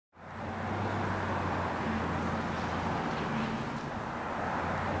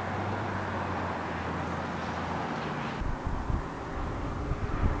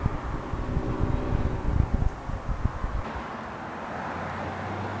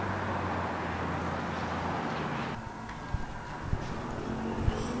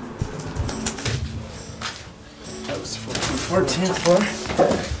14th floor.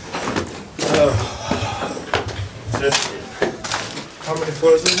 15. How many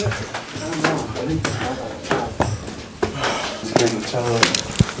floors is it? I don't know. I think it's getting challenging.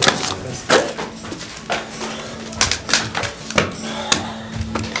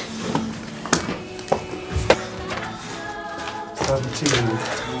 17.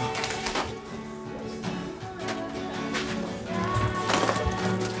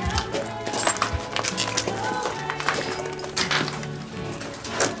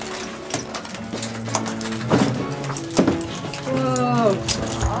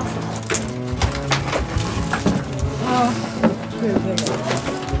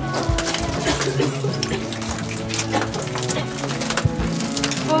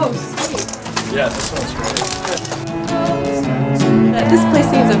 Oh, sweet. Yeah, this one's great. This place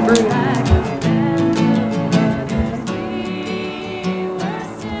needs a broom.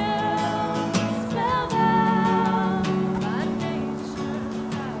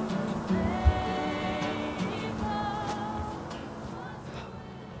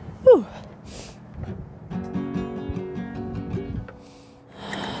 Whew.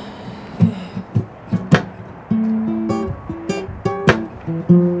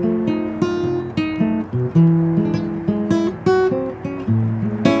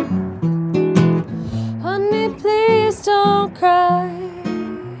 Don't cry.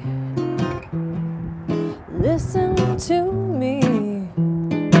 Listen to me.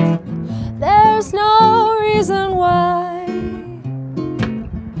 There's no reason why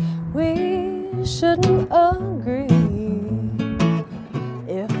we shouldn't agree.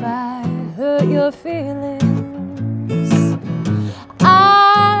 If I hurt your feelings,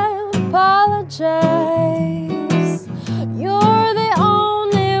 I apologize. You're the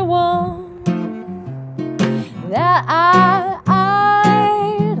only one that I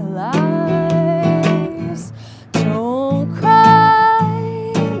idolize. Don't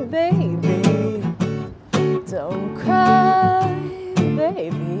cry, baby. Don't cry,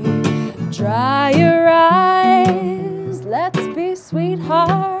 baby. Dry your eyes. Let's be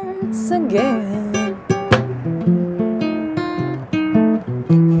sweethearts again.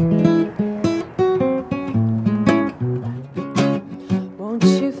 Won't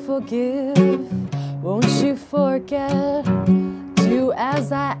you forgive? Won't you forget? Do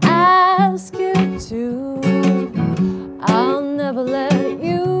as I ask you to. I'll never let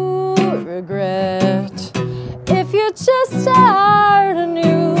you regret. If you just start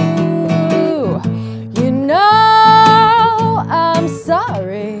anew, you know I'm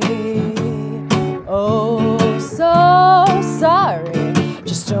sorry. Oh, so sorry.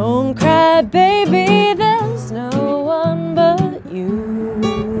 Just don't cry, baby. There's no one but you.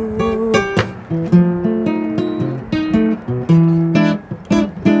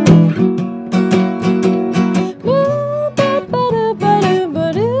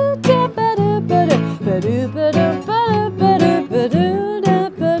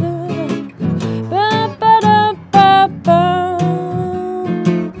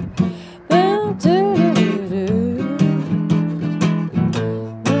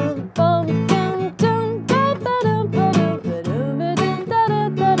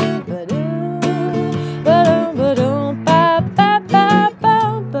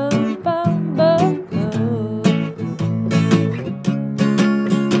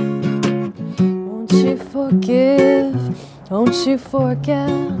 Won't you forget?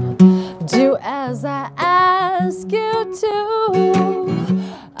 Do as I ask you to.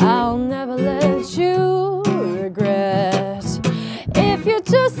 I'll never let you regret. If you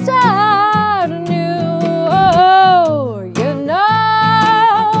just stop